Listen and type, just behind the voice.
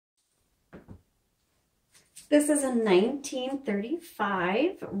This is a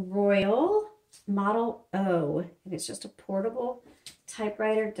 1935 Royal Model O, and it's just a portable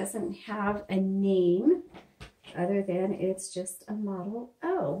typewriter. It doesn't have a name other than it's just a Model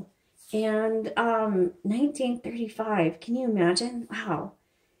O. And 1935, can you imagine? Wow.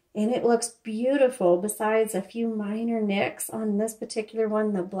 And it looks beautiful. Besides a few minor nicks on this particular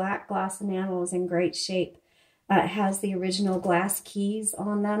one, the black gloss enamel is in great shape. It has the original glass keys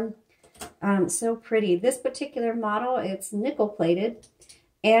on them. So pretty. This particular model, it's nickel plated,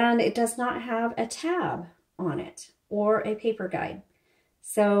 and it does not have a tab on it or a paper guide.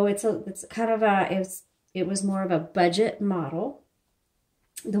 So it's kind of it was more of a budget model.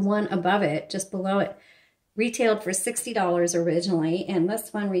 The one above it, just below it, retailed for $60 originally, and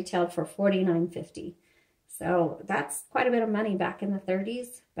this one retailed for $49.50. So that's quite a bit of money back in the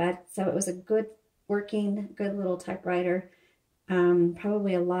 30s. But so it was a good working, good little typewriter.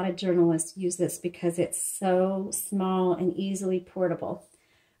 Probably a lot of journalists use this because it's so small and easily portable.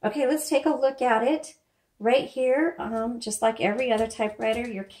 Okay, let's take a look at it. Right here, just like every other typewriter,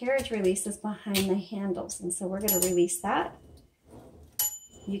 your carriage release is behind the handles. And so we're going to release that.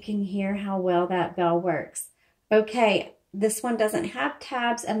 You can hear how well that bell works. Okay, this one doesn't have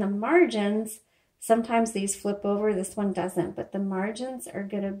tabs, and the margins, sometimes these flip over. This one doesn't, but the margins are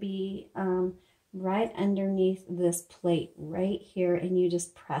going to be right underneath this plate right here, and you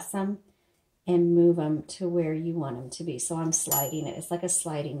just press them and move them to where you want them to be. So I'm sliding it. It's like a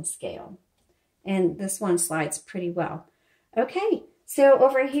sliding scale. And this one slides pretty well. Okay, so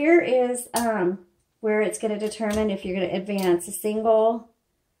over here is where it's going to determine if you're going to advance a single.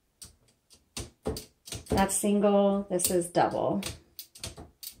 That's single. This is double.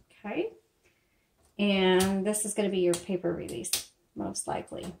 Okay. And this is going to be your paper release, most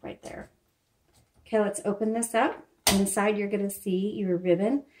likely, right there. Okay, let's open this up. Inside, you're going to see your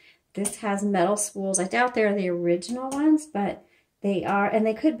ribbon. This has metal spools. I doubt they're the original ones, but they are, and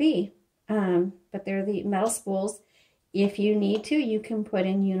they could be, but they're the metal spools. If you need to, you can put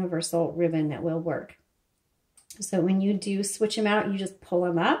in universal ribbon that will work. So when you do switch them out, you just pull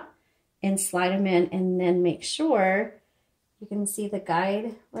them up and slide them in, and then make sure, you can see the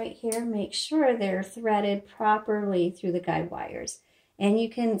guide right here, make sure they're threaded properly through the guide wires. And you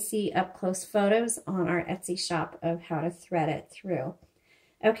can see up close photos on our Etsy shop of how to thread it through.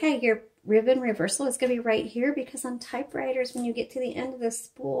 Okay, your ribbon reversal is going to be right here, because on typewriters, when you get to the end of the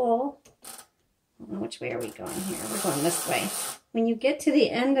spool, I don't know which way are we going here? We're going this way. When you get to the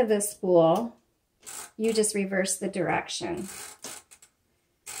end of the spool, you just reverse the direction.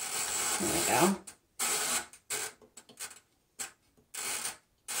 There we go.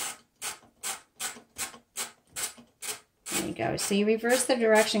 There you go. So you reverse the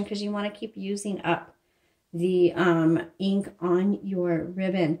direction because you want to keep using up the ink on your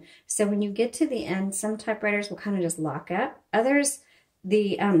ribbon. So when you get to the end, some typewriters will kind of just lock up. Others,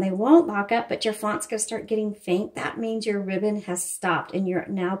 they won't lock up, but your font's going to start getting faint. That means your ribbon has stopped and you're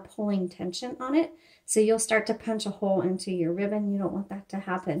now pulling tension on it. So you'll start to punch a hole into your ribbon. You don't want that to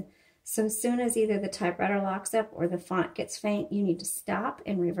happen. So as soon as either the typewriter locks up or the font gets faint, you need to stop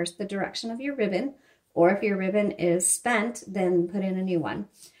and reverse the direction of your ribbon. Or if your ribbon is spent, then put in a new one.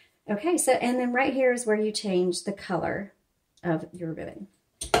 Okay, so, and then right here is where you change the color of your ribbon.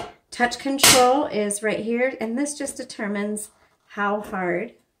 Touch control is right here, and this just determines how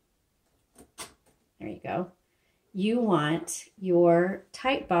hard, there you go, you want your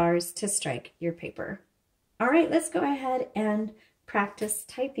type bars to strike your paper. All right, let's go ahead and practice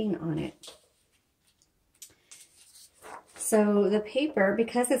typing on it. So the paper,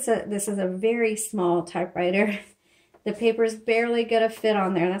 because this is a very small typewriter, the paper is barely going to fit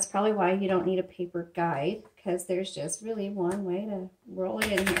on there. That's probably why you don't need a paper guide, because there's just really one way to roll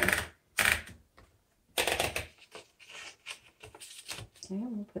it in here. Okay,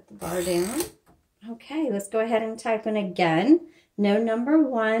 we'll put the bar down. Okay, let's go ahead and type in again. No number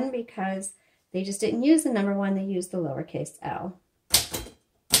 1, because they just didn't use the number 1, they used the lowercase l.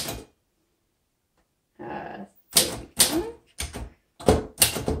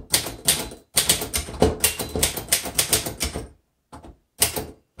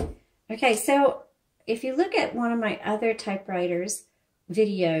 Okay, so if you look at one of my other typewriters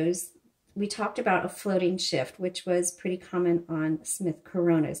videos, we talked about a floating shift, which was pretty common on Smith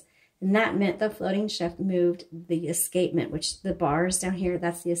Coronas. And that meant the floating shift moved the escapement, which the bars down here,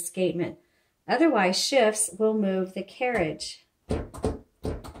 that's the escapement. Otherwise, shifts will move the carriage,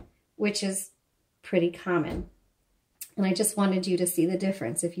 which is pretty common. And I just wanted you to see the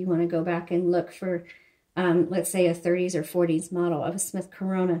difference. If you want to go back and look for, let's say, a 30s or 40s model of a Smith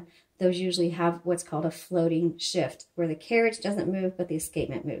Corona, those usually have what's called a floating shift, where the carriage doesn't move, but the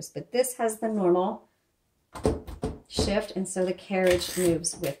escapement moves. But this has the normal shift, and so the carriage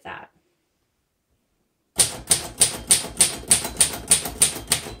moves with that.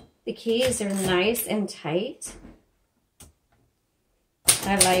 The keys are nice and tight.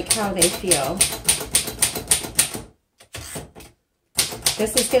 I like how they feel.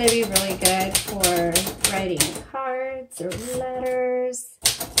 This is going to be really good for writing cards or letters,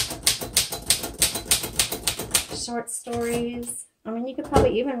 short stories. I mean, you could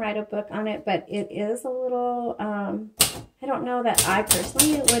probably even write a book on it, but it is a little, I don't know that I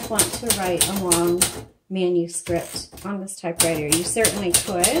personally would want to write a long manuscript on this typewriter. You certainly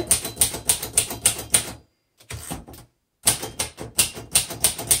could.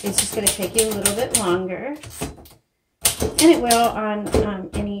 It's just going to take you a little bit longer. And it will on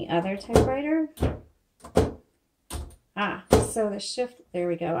any other typewriter. So the shift, there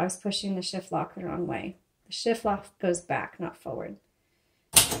we go. I was pushing the shift lock the wrong way. The shift lock goes back, not forward.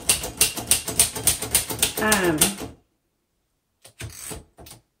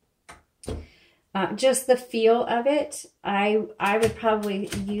 Just the feel of it, I would probably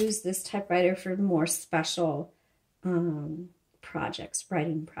use this typewriter for more special projects,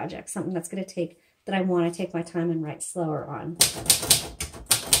 writing projects, something that's going to take, that I want to take my time and write slower on.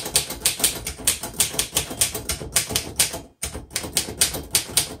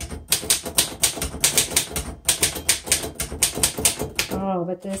 Oh,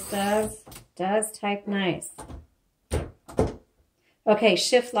 but this does type nice. Okay,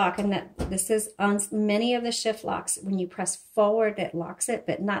 shift lock, and this is on many of the shift locks. When you press forward, it locks it,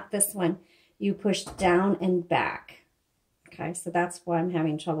 but not this one. You push down and back. Okay, so that's why I'm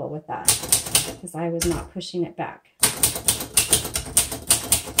having trouble with that, because I was not pushing it back.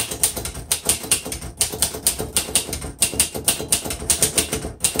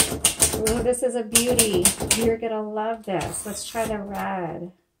 Ooh, this is a beauty. You're gonna love this. Let's try the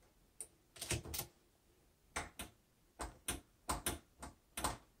red.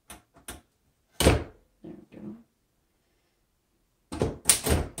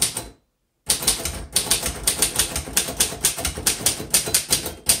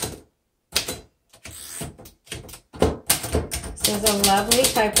 This is a lovely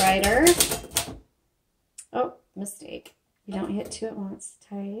typewriter. Oh, mistake. You don't hit two at once.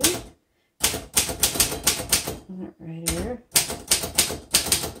 Typewriter.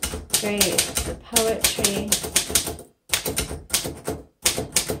 Great for poetry.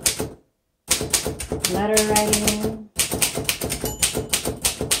 Letter writing.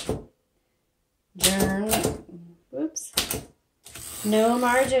 Oops. No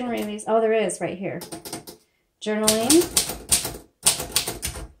margin release. Oh, there is right here. Journaling.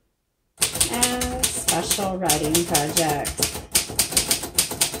 And special writing projects.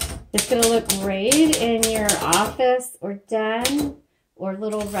 It's going to look great in your office or den or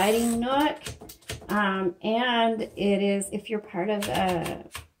little writing nook. And it is, if you're part of a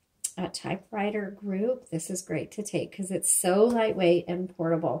typewriter group, this is great to take because it's so lightweight and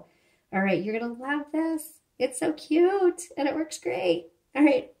portable. All right, you're going to love this. It's so cute and it works great. All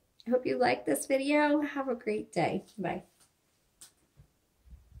right, I hope you like this video. Have a great day. Bye.